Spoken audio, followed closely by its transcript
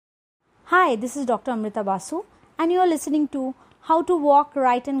Hi, this is Dr. Amrita Basu, and you are listening to How to Walk,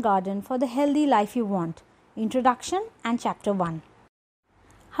 Write and Garden for the Healthy Life You Want, Introduction and Chapter 1.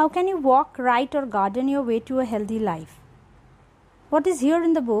 How can you walk, write or garden your way to a healthy life? What is here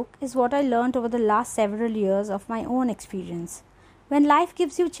in the book is what I learned over the last several years of my own experience. When life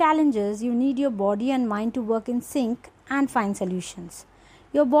gives you challenges, you need your body and mind to work in sync and find solutions.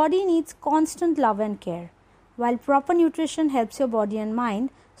 Your body needs constant love and care. While proper nutrition helps your body and mind,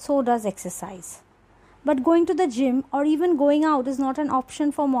 so does exercise. But going to the gym or even going out is not an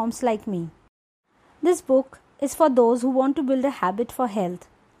option for moms like me. This book is for those who want to build a habit for health,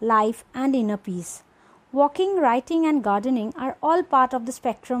 life and inner peace. Walking, writing and gardening are all part of the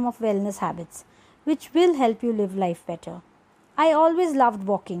spectrum of wellness habits, which will help you live life better. I always loved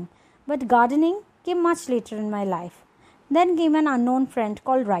walking, but gardening came much later in my life. Then came an unknown friend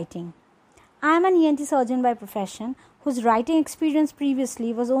called writing. I am an ENT surgeon by profession whose writing experience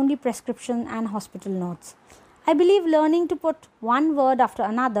previously was only prescription and hospital notes. I believe learning to put one word after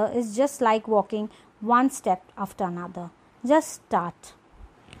another is just like walking one step after another. Just start.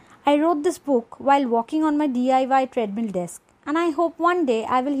 I wrote this book while walking on my DIY treadmill desk, and I hope one day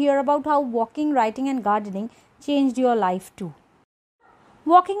I will hear about how walking, writing and gardening changed your life too.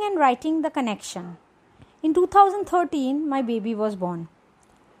 Walking and writing, the connection. In 2013, my baby was born.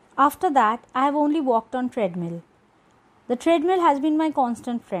 After that, I have only walked on treadmill. The treadmill has been my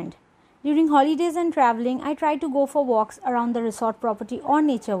constant friend. During holidays and traveling, I try to go for walks around the resort property or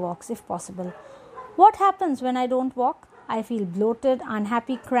nature walks if possible. What happens when I don't walk? I feel bloated,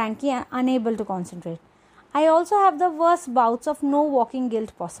 unhappy, cranky and unable to concentrate. I also have the worst bouts of no walking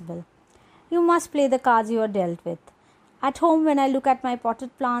guilt possible. You must play the cards you are dealt with. At home, when I look at my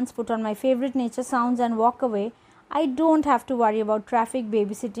potted plants, put on my favorite nature sounds and walk away, I don't have to worry about traffic,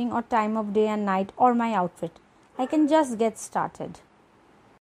 babysitting or time of day and night or my outfit. I can just get started.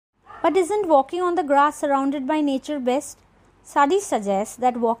 But isn't walking on the grass surrounded by nature best? Studies suggest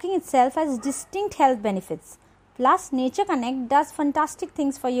that walking itself has distinct health benefits. Plus, Nature Connect does fantastic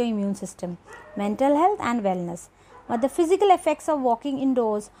things for your immune system, mental health and wellness. But the physical effects of walking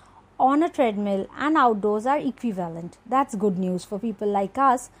indoors, on a treadmill and outdoors are equivalent. That's good news for people like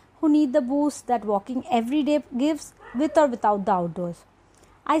us who need the boost that walking every day gives, with or without the outdoors.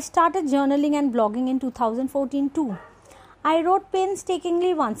 I started journaling and blogging in 2014 too. I wrote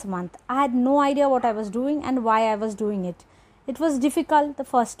painstakingly once a month. I had no idea what I was doing and why I was doing it. It was difficult the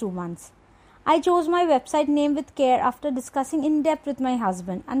first 2 months. I chose my website name with care after discussing in depth with my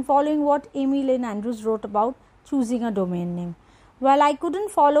husband and following what Amy Lynn Andrews wrote about choosing a domain name. While I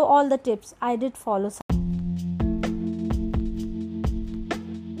couldn't follow all the tips, I did follow some.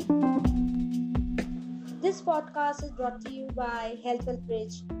 This podcast is brought to you by Health Wealth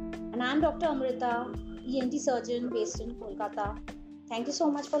Bridge, and I'm Dr. Amrita, ENT surgeon based in Kolkata. Thank you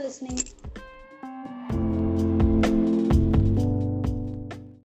so much for listening.